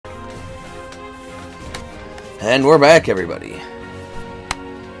And we're back, everybody.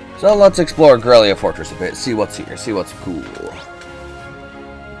 So let's explore Grellia Fortress a bit, see what's here, see what's cool.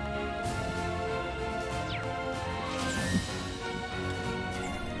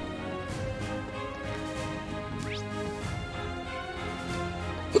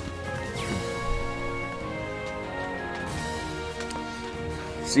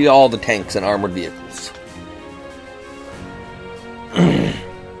 See all the tanks and armored vehicles.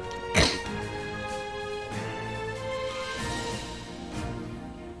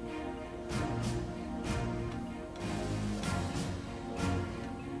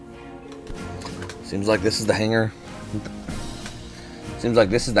 Seems like this is the hangar. Seems like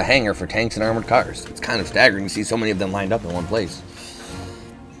this is the hangar for tanks and armored cars. It's kind of staggering to see so many of them lined up in one place.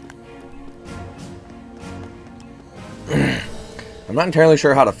 I'm not entirely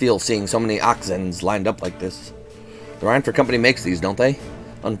sure how to feel seeing so many Oxens lined up like this. The Rhineford Company makes these, don't they?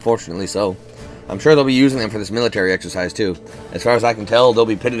 Unfortunately so. I'm sure they'll be using them for this military exercise too. As far as I can tell, they'll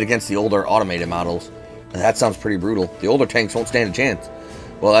be pitted against the older automated models. And that sounds pretty brutal. The older tanks won't stand a chance.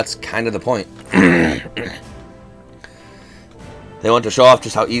 Well, that's kind of the point. They want to show off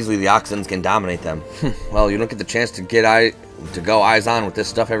just how easily the Oxens can dominate them. Well, you don't get the chance to go eyes on with this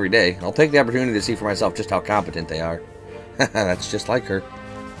stuff every day. I'll take the opportunity to see for myself just how competent they are. That's just like her.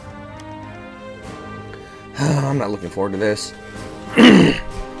 I'm not looking forward to this.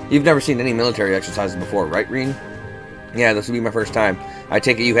 You've never seen any military exercises before, right, Reen? Yeah, this will be my first time. I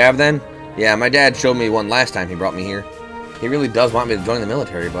take it you have, then? Yeah, my dad showed me one last time he brought me here. He really does want me to join the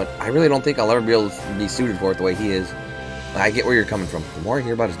military, but I really don't think I'll ever be able to be suited for it the way he is. I get where you're coming from. The more I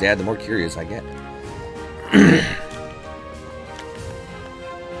hear about his dad, the more curious I get.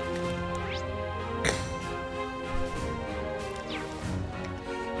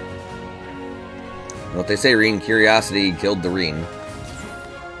 What they say, Reen, curiosity killed the Reen.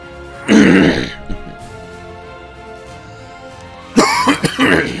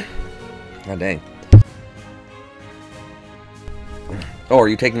 God dang. Oh, are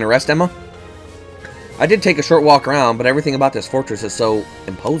you taking a rest, Emma? I did take a short walk around, but everything about this fortress is so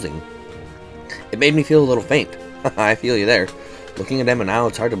imposing. It made me feel a little faint. I feel you there. Looking at Emma now,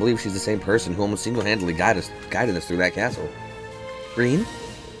 it's hard to believe she's the same person who almost single-handedly guided us through that castle. Reen?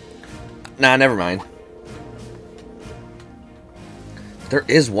 Nah, never mind. There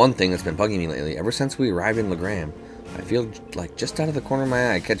is one thing that's been bugging me lately. Ever since we arrived in Legram, I feel like just out of the corner of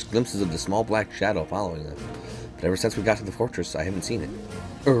my eye I catch glimpses of the small black shadow following us. But ever since we got to the fortress, I haven't seen it.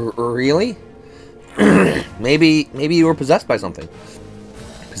 Really? Maybe you were possessed by something.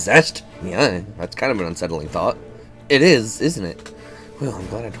 Possessed? Yeah, that's kind of an unsettling thought. It is, isn't it? Well, I'm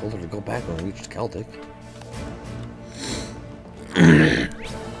glad I told her to go back when we reached Celtic.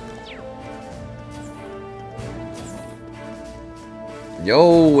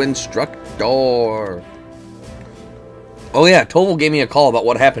 Yo, instructor. Oh yeah, Toval gave me a call about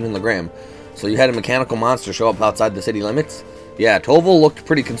what happened in Legram. So you had a mechanical monster show up outside the city limits? Yeah, Toval looked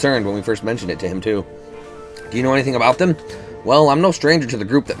pretty concerned when we first mentioned it to him too. Do you know anything about them? Well, I'm no stranger to the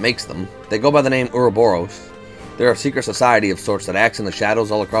group that makes them. They go by the name Ouroboros. They're a secret society of sorts that acts in the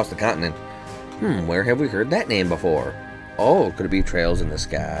shadows all across the continent. Where have we heard that name before? Oh, could it be Trails in the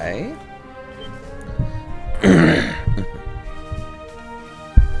Sky?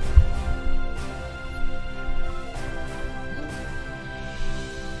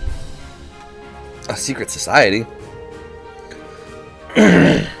 A secret society?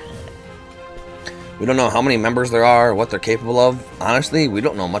 We don't know how many members there are or what they're capable of. Honestly, we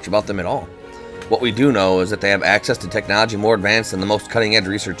don't know much about them at all. What we do know is that they have access to technology more advanced than the most cutting-edge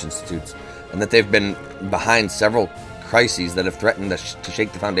research institutes, and that they've been behind several crises that have threatened to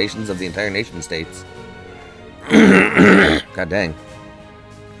shake the foundations of the entire nation-states. God dang.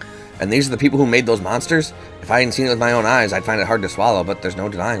 And these are the people who made those monsters? If I hadn't seen it with my own eyes, I'd find it hard to swallow, but there's no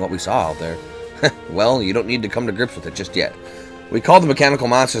denying what we saw out there. Well, you don't need to come to grips with it just yet. We call the mechanical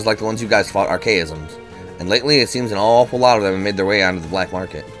monsters like the ones you guys fought archaisms, and lately it seems an awful lot of them have made their way onto the black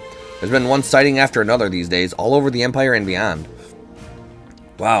market. There's been one sighting after another these days, all over the Empire and beyond.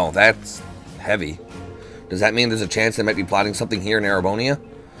 Wow, that's heavy. Does that mean there's a chance they might be plotting something here in Erebonia?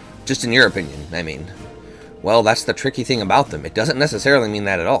 Just in your opinion, I mean. Well, that's the tricky thing about them. It doesn't necessarily mean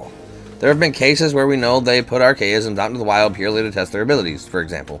that at all. There have been cases where we know they put archaisms out into the wild purely to test their abilities, for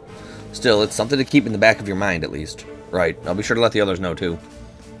example. Still, it's something to keep in the back of your mind, at least. Right, I'll be sure to let the others know, too.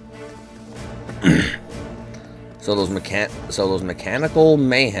 So those mechanical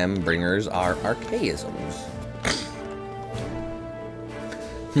mayhem bringers are archaisms.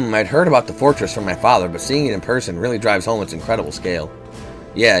 I'd heard about the fortress from my father, but seeing it in person really drives home its incredible scale.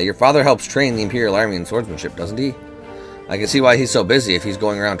 Yeah, your father helps train the Imperial Army in swordsmanship, doesn't he? I can see why he's so busy if he's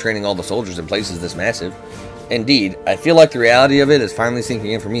going around training all the soldiers in places this massive. Indeed, I feel like the reality of it is finally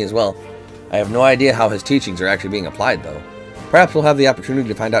sinking in for me as well. I have no idea how his teachings are actually being applied, though. Perhaps we'll have the opportunity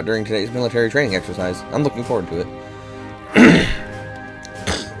to find out during today's military training exercise. I'm looking forward to it.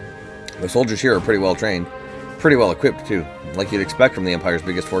 The soldiers here are pretty well trained. Pretty well equipped, too. Like you'd expect from the Empire's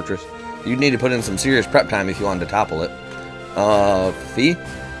biggest fortress. You'd need to put in some serious prep time if you wanted to topple it. Fee?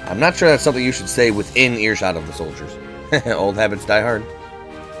 I'm not sure that's something you should say within earshot of the soldiers. Old habits die hard.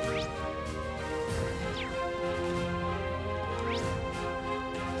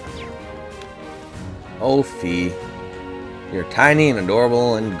 Oh, Fee. You're tiny and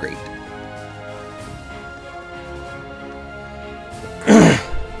adorable and great.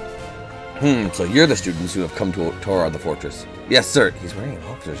 So you're the students who have come to tour the fortress. Yes, sir. He's wearing an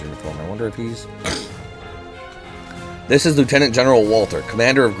officer's uniform. I wonder if he's... This is Lieutenant General Walter,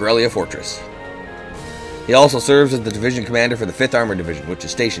 commander of Grellia Fortress. He also serves as the division commander for the 5th Armored Division, which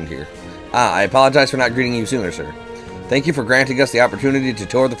is stationed here. I apologize for not greeting you sooner, sir. Thank you for granting us the opportunity to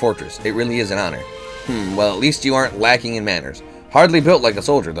tour the fortress. It really is an honor. Well, at least you aren't lacking in manners. Hardly built like a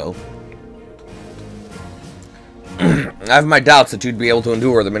soldier, though. I have my doubts that you'd be able to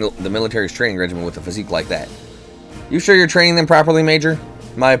endure the military's training regimen with a physique like that. You sure you're training them properly, Major?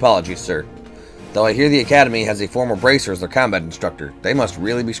 My apologies, sir. Though I hear the Academy has a former bracer as their combat instructor. They must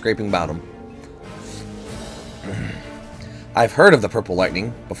really be scraping bottom. I've heard of the Purple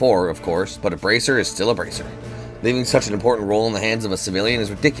Lightning before, of course, but a bracer is still a bracer. Leaving such an important role in the hands of a civilian is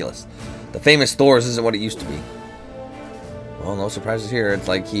ridiculous. The famous Thors isn't what it used to be. Well, no surprises here. It's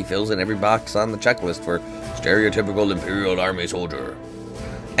like he fills in every box on the checklist for stereotypical Imperial Army soldier.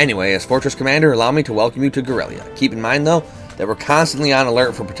 Anyway, as Fortress Commander, allow me to welcome you to Grellia. Keep in mind, though, that we're constantly on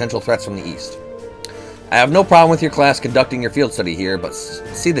alert for potential threats from the east. I have no problem with your class conducting your field study here, but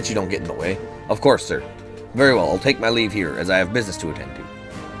see that you don't get in the way. Of course, sir. Very well, I'll take my leave here, as I have business to attend to.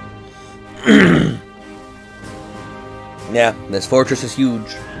 Yeah, this fortress is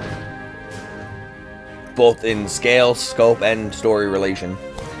huge. Both in scale, scope, and story relation.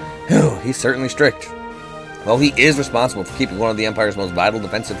 He's certainly strict. Well, he is responsible for keeping one of the Empire's most vital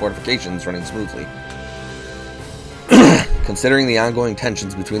defensive fortifications running smoothly. Considering the ongoing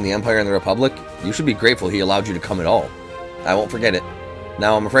tensions between the Empire and the Republic, you should be grateful he allowed you to come at all. I won't forget it.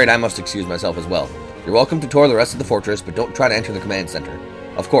 Now, I'm afraid I must excuse myself as well. You're welcome to tour the rest of the fortress, but don't try to enter the command center.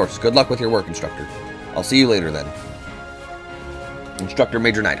 Of course, good luck with your work, Instructor. I'll see you later, then. Instructor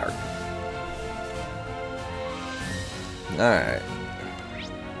Major Neidhart. Alright.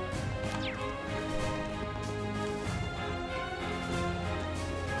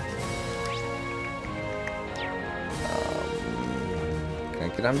 Can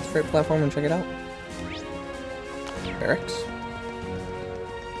I get on the freight platform and check it out? Barracks?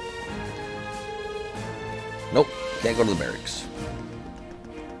 Nope, can't go to the barracks.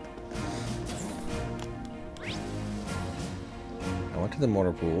 I went to the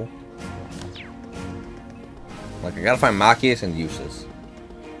mortar pool. Like, I gotta find Machias and Usus.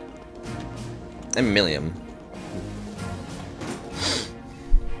 And Millium.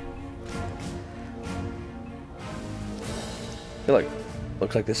 I feel like,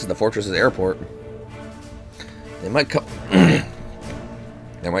 looks like this is the fortress's airport. They might come...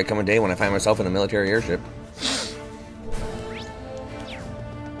 There might come a day when I find myself in a military airship.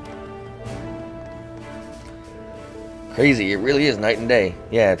 Crazy, it really is night and day.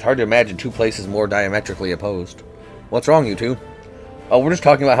 Yeah, it's hard to imagine two places more diametrically opposed. What's wrong, you two? Oh, we're just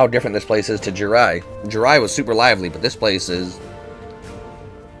talking about how different this place is to Jirai. Jirai was super lively, but this place is...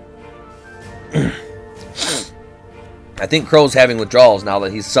 I think Crow's having withdrawals now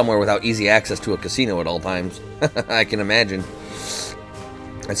that he's somewhere without easy access to a casino at all times. I can imagine.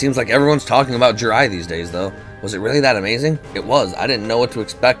 It seems like everyone's talking about Jirai these days, though. Was it really that amazing? It was. I didn't know what to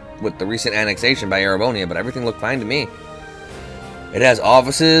expect with the recent annexation by Erebonia, but everything looked fine to me. It has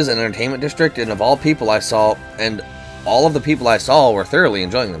offices, an entertainment district, and of all people I saw, and all of the people I saw were thoroughly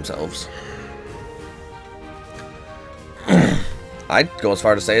enjoying themselves. I'd go as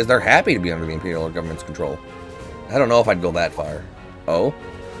far to say as they're happy to be under the Imperial government's control. I don't know if I'd go that far. Oh?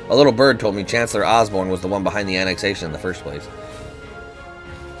 A little bird told me Chancellor Osborne was the one behind the annexation in the first place.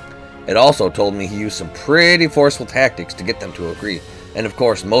 It also told me he used some pretty forceful tactics to get them to agree. And of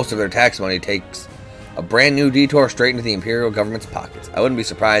course, most of their tax money takes a brand new detour straight into the Imperial government's pockets. I wouldn't be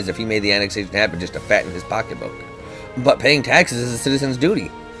surprised if he made the annexation happen just to fatten his pocketbook. But paying taxes is a citizen's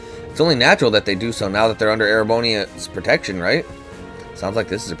duty. It's only natural that they do so now that they're under Erebonia's protection, right? Sounds like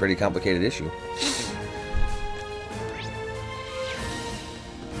this is a pretty complicated issue.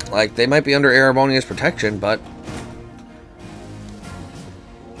 Like, they might be under Erebonia's protection, but...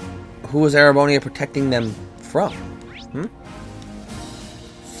 who was Erebonia protecting them from?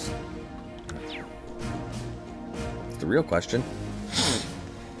 the real question.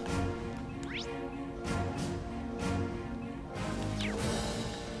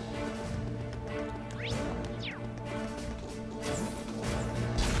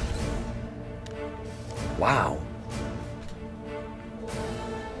 Wow.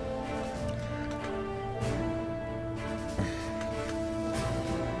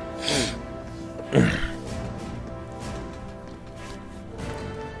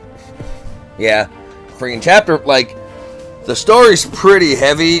 Yeah, freaking chapter, like, the story's pretty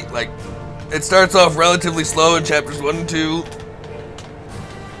heavy. Like, it starts off relatively slow in chapters 1 and 2.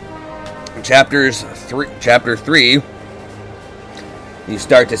 In chapter 3, you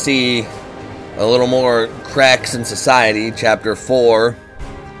start to see a little more cracks in society. Chapter 4,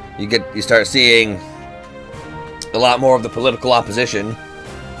 you start seeing a lot more of the political opposition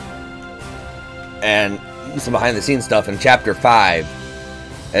and some behind the scenes stuff. In chapter 5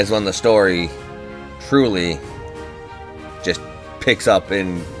 is when the story truly just picks up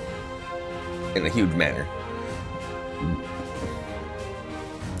in a huge manner.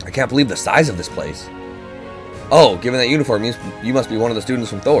 I can't believe the size of this place. Oh, given that uniform, you must be one of the students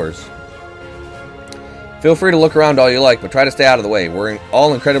from Thor's. Feel free to look around all you like, but try to stay out of the way. We're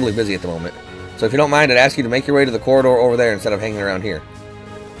all incredibly busy at the moment. So if you don't mind, I'd ask you to make your way to the corridor over there instead of hanging around here.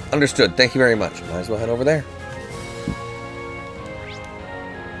 Understood. Thank you very much. Might as well head over there.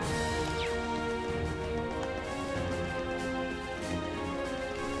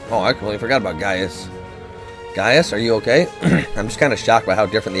 Oh, I completely forgot about Gaius. Gaius, are you okay? I'm just kind of shocked by how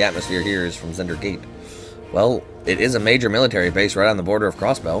different the atmosphere here is from Zender Gate. Well, it is a major military base right on the border of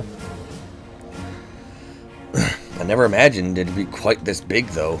Crossbell. I never imagined it'd be quite this big,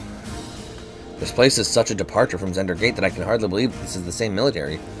 though. This place is such a departure from Zender Gate that I can hardly believe this is the same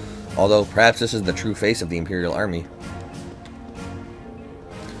military. Although, perhaps this is the true face of the Imperial Army.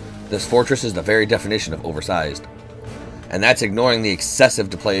 This fortress is the very definition of oversized. And that's ignoring the excessive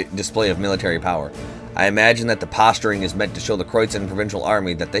display of military power. I imagine that the posturing is meant to show the Kreutzen Provincial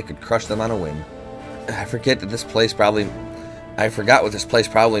Army that they could crush them on a whim. I forgot what this place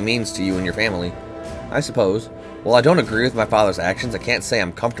probably means to you and your family. I suppose. While I don't agree with my father's actions, I can't say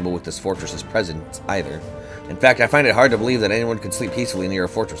I'm comfortable with this fortress's presence either. In fact, I find it hard to believe that anyone could sleep peacefully near a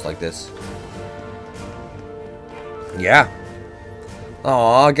fortress like this. Yeah.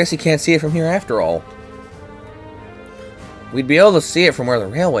 Aw, I guess you can't see it from here after all. We'd be able to see it from where the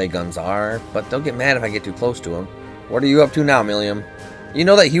railway guns are, but they'll get mad if I get too close to them. What are you up to now, Millium? You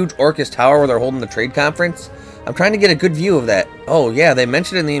know that huge Orcus Tower where they're holding the trade conference? I'm trying to get a good view of that. Oh yeah, they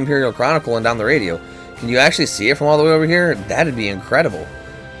mentioned it in the Imperial Chronicle and down the radio. Can you actually see it from all the way over here? That'd be incredible.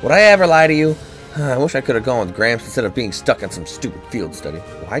 Would I ever lie to you? I wish I could have gone with Gramps instead of being stuck in some stupid field study.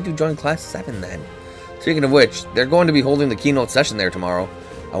 Why'd you join Class 7 then? Speaking of which, they're going to be holding the keynote session there tomorrow.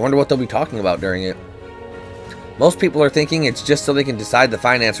 I wonder what they'll be talking about during it. Most people are thinking it's just so they can decide the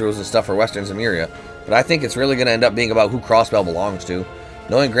finance rules and stuff for Western Zemuria, but I think it's really going to end up being about who Crossbell belongs to.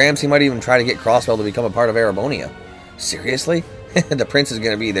 Knowing Gramps, he might even try to get Crossbell to become a part of Erebonia. Seriously? The prince is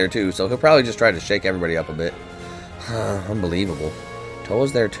going to be there too, so he'll probably just try to shake everybody up a bit. Unbelievable.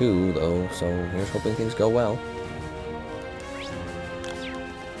 Toa's there too, though, so here's hoping things go well.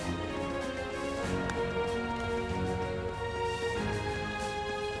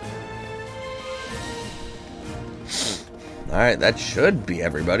 Alright, that should be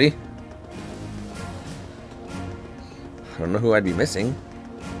everybody. I don't know who I'd be missing.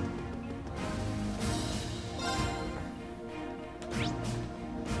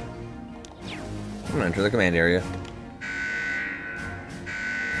 I'm gonna enter the command area.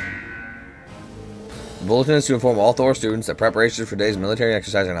 The bulletin is to inform all Thor students that preparations for today's military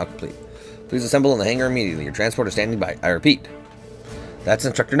exercise are now complete. Please assemble in the hangar immediately. Your transport is standing by. I repeat. That's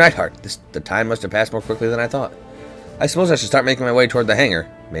Instructor Neidhart. The time must have passed more quickly than I thought. I suppose I should start making my way toward the hangar.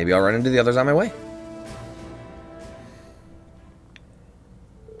 Maybe I'll run into the others on my way.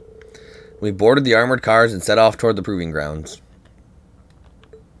 We boarded the armored cars and set off toward the proving grounds.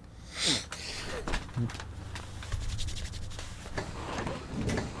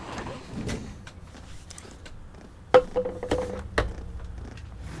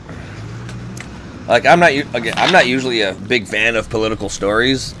 Like, I'm not usually a big fan of political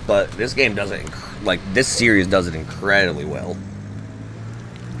stories, but this game does it, this series does it incredibly well.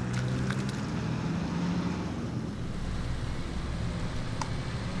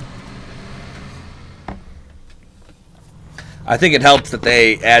 I think it helps that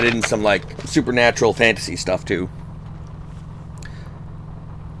they add in some, like, supernatural fantasy stuff, too.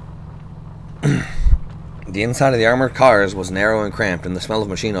 The inside of the armored cars was narrow and cramped, and the smell of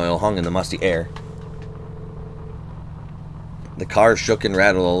machine oil hung in the musty air. The car shook and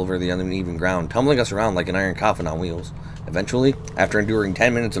rattled all over the uneven ground, tumbling us around like an iron coffin on wheels. Eventually, after enduring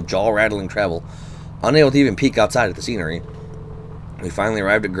 10 minutes of jaw-rattling travel, unable to even peek outside at the scenery, we finally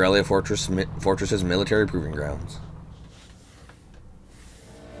arrived at Grellia Fortress's military proving grounds.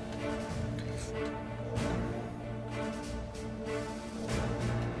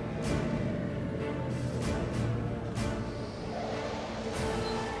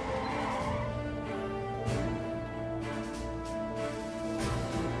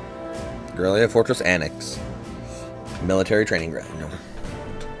 Grellia Fortress Annex. Military training ground. No.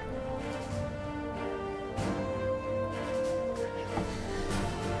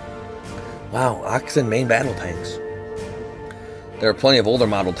 Wow, Oxen main battle tanks. There are plenty of older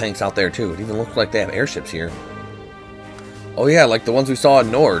model tanks out there too. It even looks like they have airships here. Oh yeah, like the ones we saw in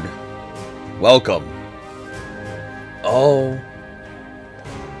Nord. Welcome. Oh.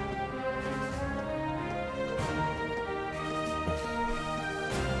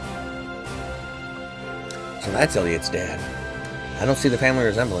 So that's Elliot's dad. I don't see the family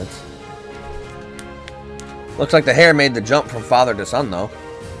resemblance. Looks like the hair made the jump from father to son, though.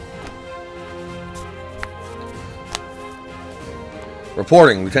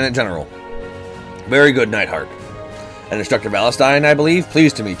 Reporting, Lieutenant General. Very good, Neidhart. And Instructor Valentine, I believe.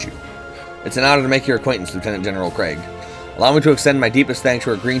 Pleased to meet you. It's an honor to make your acquaintance, Lieutenant General Craig. Allow me to extend my deepest thanks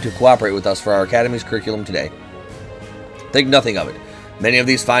for agreeing to cooperate with us for our Academy's curriculum today. Think nothing of it. Many of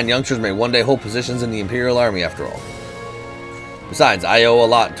these fine youngsters may one day hold positions in the Imperial Army, after all. Besides, I owe a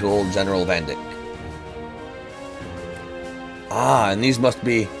lot to old General Van Dyck. Ah, and these must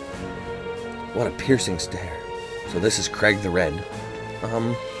be... What a piercing stare. So this is Craig the Red.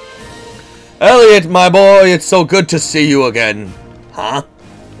 Elliot, my boy, it's so good to see you again. Huh?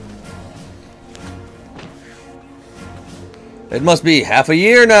 It must be half a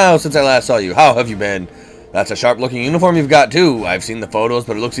year now since I last saw you. How have you been? That's a sharp-looking uniform you've got, too. I've seen the photos,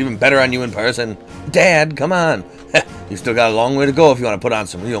 but it looks even better on you in person. Dad, come on. You've still got a long way to go if you want to put on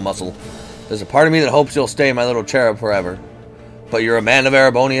some real muscle. There's a part of me that hopes you'll stay my little cherub forever. But you're a man of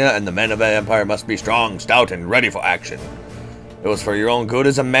Erebonia, and the men of the Empire must be strong, stout, and ready for action. It was for your own good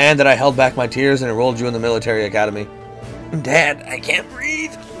as a man that I held back my tears and enrolled you in the military academy. Dad, I can't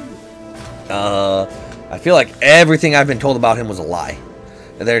breathe. I feel like everything I've been told about him was a lie.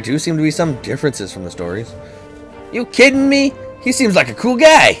 And there do seem to be some differences from the stories. You kidding me? He seems like a cool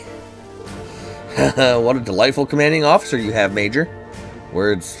guy. What a delightful commanding officer you have, Major.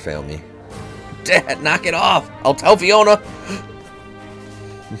 Words fail me. Dad, knock it off. I'll tell Fiona.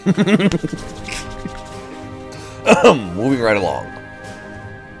 Moving right along.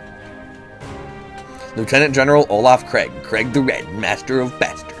 Lieutenant General Olaf Craig. Craig the Red, Master of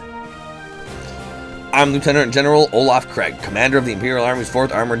Bastard. I'm Lieutenant General Olaf Craig, Commander of the Imperial Army's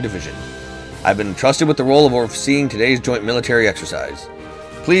 4th Armored Division. I've been entrusted with the role of overseeing today's joint military exercise.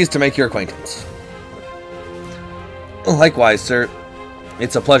 Pleased to make your acquaintance. Likewise, sir.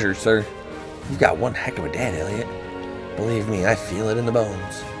 It's a pleasure, sir. You've got one heck of a dad, Elliot. Believe me, I feel it in the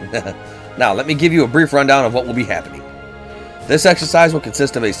bones. Now, let me give you a brief rundown of what will be happening. This exercise will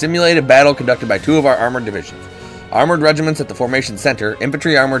consist of a simulated battle conducted by 2 of our armored divisions. Armored regiments at the formation center,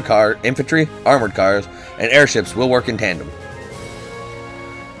 infantry, armored cars, and airships will work in tandem,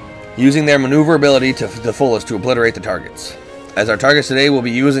 using their maneuverability to the fullest to obliterate the targets. As our targets today will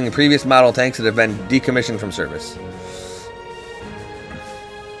be using the previous model tanks that have been decommissioned from service.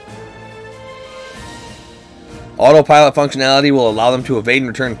 Autopilot functionality will allow them to evade and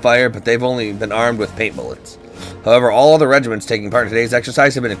return fire, but they've only been armed with paint bullets. However, all other regiments taking part in today's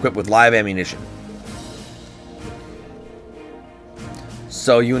exercise have been equipped with live ammunition.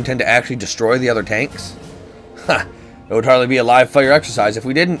 So you intend to actually destroy the other tanks? Ha! It would hardly be a live fire exercise if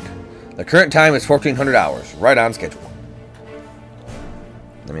we didn't. The current time is 1400 hours, right on schedule.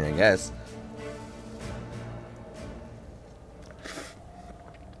 I mean, I guess.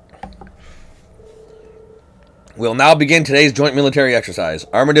 We'll now begin today's joint military exercise.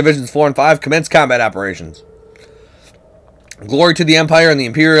 Armored Divisions 4 and 5 commence combat operations. Glory to the Empire and the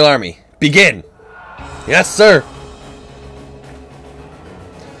Imperial Army. Begin! Yes, sir!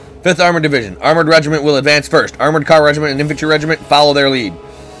 5th Armored Division. Armored Regiment will advance first. Armored Car Regiment and Infantry Regiment follow their lead.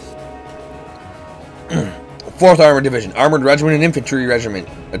 4th Armored Division. Armored Regiment and Infantry Regiment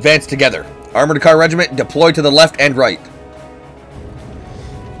advance together. Armored Car Regiment deploy to the left and right.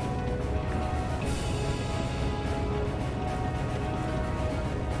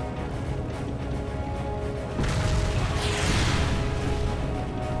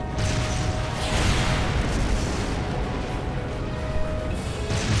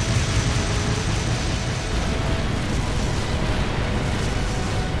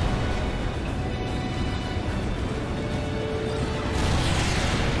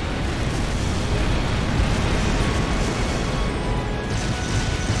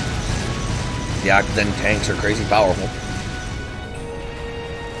 The Oxen tanks are crazy powerful.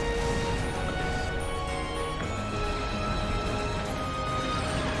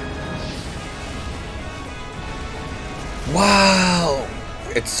 Wow!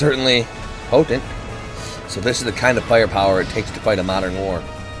 It's certainly potent. So this is the kind of firepower it takes to fight a modern war.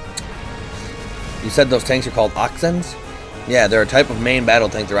 You said those tanks are called Oxens? Yeah, they're a type of main battle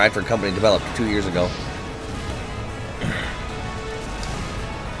tank the Rydford Company developed 2 years ago.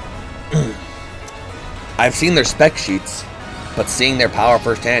 I've seen their spec sheets, but seeing their power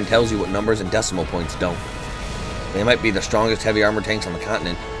firsthand tells you what numbers and decimal points don't. They might be the strongest heavy armor tanks on the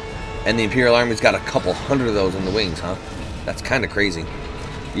continent, and the Imperial Army's got a couple hundred of those in the wings, huh? That's kind of crazy.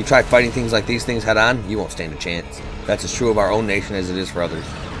 You try fighting things like these things head on, you won't stand a chance. That's as true of our own nation as it is for others.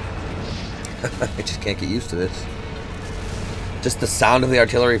 I just can't get used to this. Just the sound of the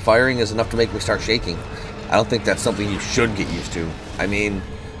artillery firing is enough to make me start shaking. I don't think that's something you should get used to. I mean,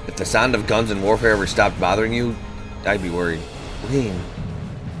 if the sound of guns in warfare ever stopped bothering you, I'd be worried. Lean.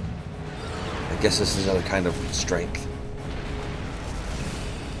 I guess this is another kind of strength.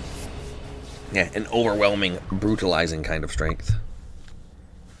 Yeah, an overwhelming, brutalizing kind of strength.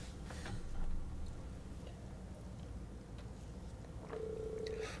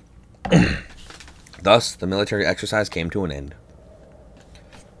 Thus, the military exercise came to an end.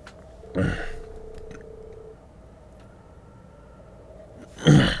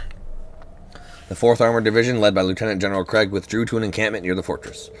 The 4th Armored Division, led by Lieutenant General Craig, withdrew to an encampment near the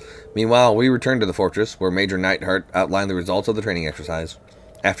fortress. Meanwhile, we returned to the fortress, where Major Neidhart outlined the results of the training exercise.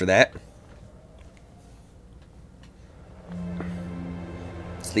 After that,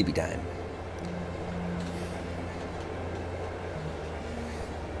 sleepy time.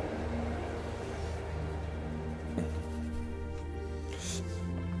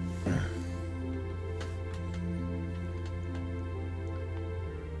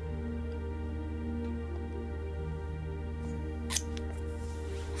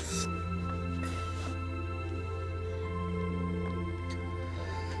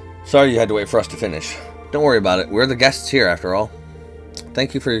 Sorry you had to wait for us to finish. Don't worry about it. We're the guests here, after all.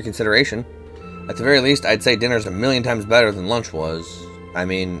 Thank you for your consideration. At the very least, I'd say dinner's a million times better than lunch was. I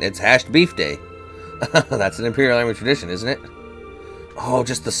mean, it's hashed beef day. That's an Imperial Army tradition, isn't it? Oh,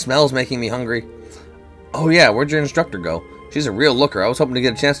 just the smell's making me hungry. Oh yeah, where'd your instructor go? She's a real looker. I was hoping to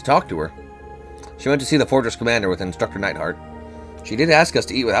get a chance to talk to her. She went to see the fortress commander with Instructor Neidhart. She did ask us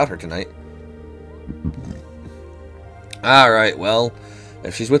to eat without her tonight. Alright, well,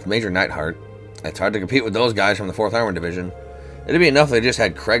 if she's with Major Neidhart, it's hard to compete with those guys from the 4th Armored Division. It'd be enough if they just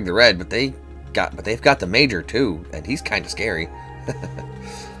had Craig the Red, but they've got the Major too, and he's kind of scary.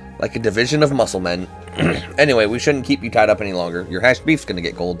 Like a division of muscle men. Anyway, we shouldn't keep you tied up any longer. Your hashed beef's gonna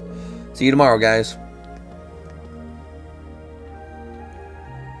get cold. See you tomorrow, guys.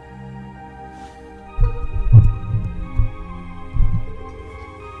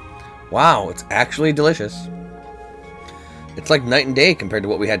 Wow, it's actually delicious. It's like night and day compared to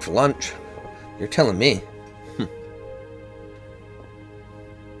what we had for lunch. You're telling me.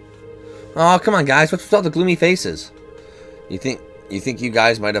 Oh, come on, guys. What's with all the gloomy faces? You think you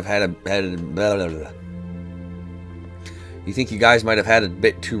guys might have had You think you guys might have had a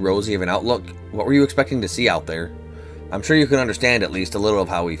bit too rosy of an outlook? What were you expecting to see out there? I'm sure you can understand at least a little of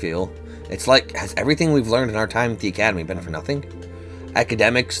how we feel. It's like, has everything we've learned in our time at the Academy been for nothing?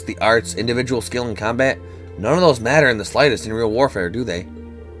 Academics, the arts, individual skill in combat, none of those matter in the slightest in real warfare, do they?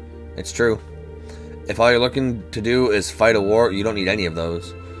 It's true. If all you're looking to do is fight a war, you don't need any of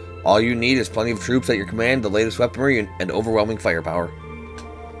those. All you need is plenty of troops at your command, the latest weaponry, and overwhelming firepower.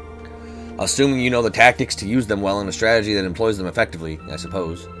 Assuming you know the tactics to use them well in a strategy that employs them effectively, I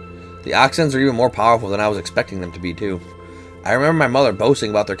suppose. The Oxens are even more powerful than I was expecting them to be, too. I remember my mother boasting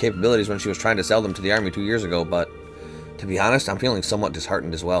about their capabilities when she was trying to sell them to the army 2 years ago, but to be honest, I'm feeling somewhat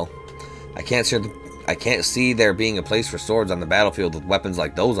disheartened as well. I can't see there being a place for swords on the battlefield with weapons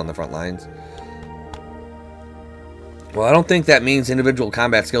like those on the front lines. Well, I don't think that means individual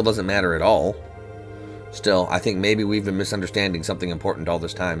combat skill doesn't matter at all. Still, I think maybe we've been misunderstanding something important all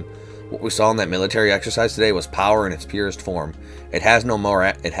this time. What we saw in that military exercise today was power in its purest form. It has no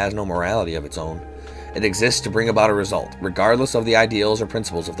morality of its own. It exists to bring about a result, regardless of the ideals or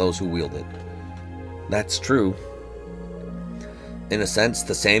principles of those who wield it. That's true. In a sense,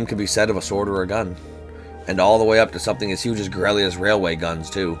 the same could be said of a sword or a gun. And all the way up to something as huge as Grelia's railway guns,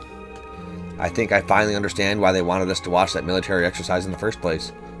 too. I think I finally understand why they wanted us to watch that military exercise in the first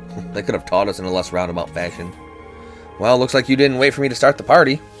place. They could have taught us in a less roundabout fashion. Well, looks like you didn't wait for me to start the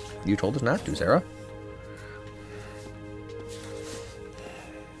party. You told us not to, Sarah.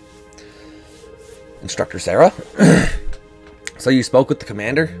 Instructor Sarah? So you spoke with the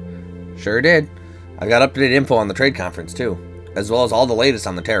commander? Sure did. I got up-to-date info on the trade conference, too, as well as all the latest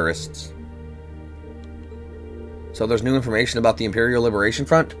on the terrorists. So there's new information about the Imperial Liberation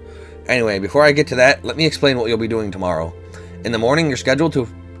Front? Anyway, before I get to that, let me explain what you'll be doing tomorrow. In the morning, you're scheduled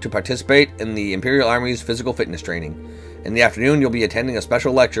to participate in the Imperial Army's physical fitness training. In the afternoon, you'll be attending a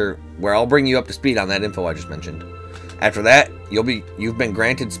special lecture where I'll bring you up to speed on that info I just mentioned. After that, you've been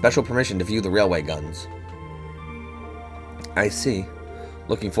granted special permission to view the railway guns. I see.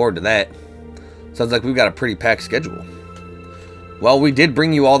 Looking forward to that. Sounds like we've got a pretty packed schedule. Well, we did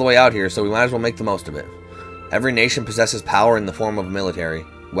bring you all the way out here, so we might as well make the most of it. Every nation possesses power in the form of a military,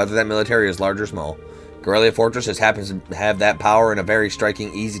 whether that military is large or small. Corellia Fortress just happens to have that power in a very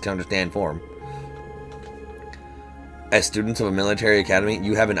striking, easy-to-understand form. As students of a military academy,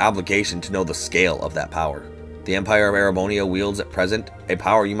 you have an obligation to know the scale of that power. The Empire of Erebonia wields at present a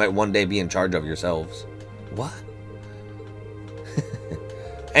power you might one day be in charge of yourselves. What?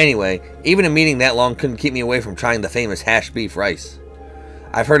 Anyway, even a meeting that long couldn't keep me away from trying the famous hash beef rice.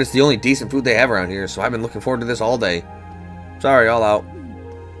 I've heard it's the only decent food they have around here, so I've been looking forward to this all day. Sorry, all out.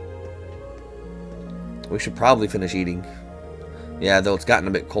 We should probably finish eating. Yeah, though it's gotten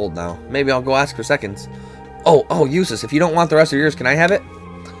a bit cold now. Maybe I'll go ask for seconds. Oh, Eustace, if you don't want the rest of yours, can I have it?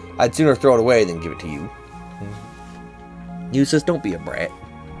 I'd sooner throw it away than give it to you. Eustace, don't be a brat.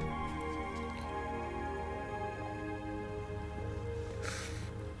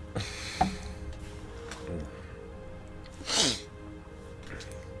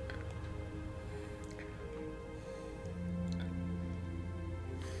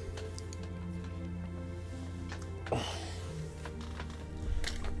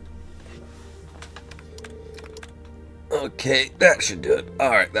 Okay, that should do it.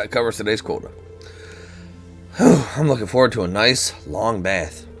 Alright, that covers today's quota. I'm looking forward to a nice, long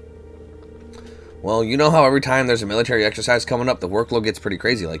bath. Well, you know how every time there's a military exercise coming up, the workload gets pretty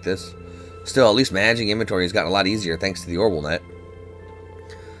crazy like this. Still, at least managing inventory has gotten a lot easier thanks to the Orbital Net.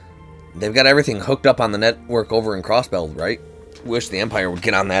 They've got everything hooked up on the network over in Crossbelt, right? Wish the Empire would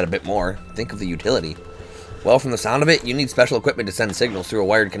get on that a bit more. Think of the utility. Well, from the sound of it, you need special equipment to send signals through a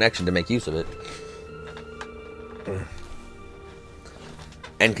wired connection to make use of it.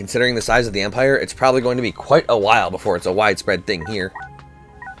 And considering the size of the Empire, it's probably going to be quite a while before it's a widespread thing here.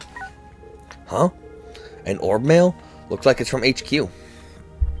 Huh? An orb mail? Looks like it's from HQ.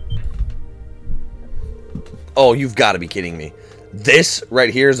 Oh, you've got to be kidding me. This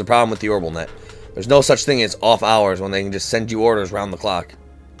right here is the problem with the Orbital Net. There's no such thing as off hours when they can just send you orders round the clock.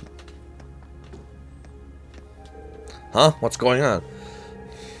 Huh? What's going on?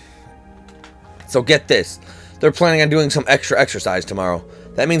 So get this. They're planning on doing some extra exercise tomorrow.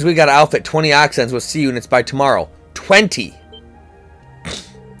 That means we gotta outfit 20 Oxens with C units by tomorrow. 20!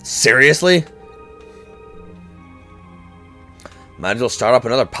 Seriously? Might as well start up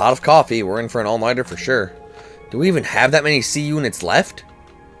another pot of coffee. We're in for an all-nighter for sure. Do we even have that many C units left?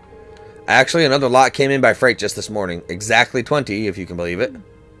 Actually, another lot came in by freight just this morning. Exactly 20, if you can believe it.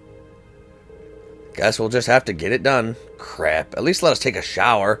 Guess we'll just have to get it done. Crap. At least let us take a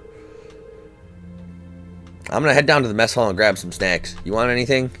shower. I'm gonna head down to the mess hall and grab some snacks. You want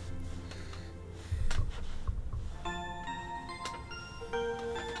anything?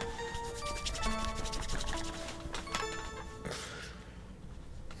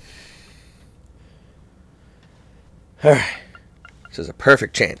 Alright. This is a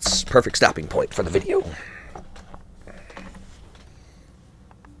perfect chance. Perfect stopping point for the video.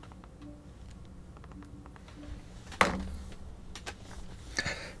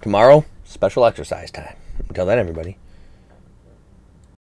 Tomorrow, special exercise time. Until then, everybody.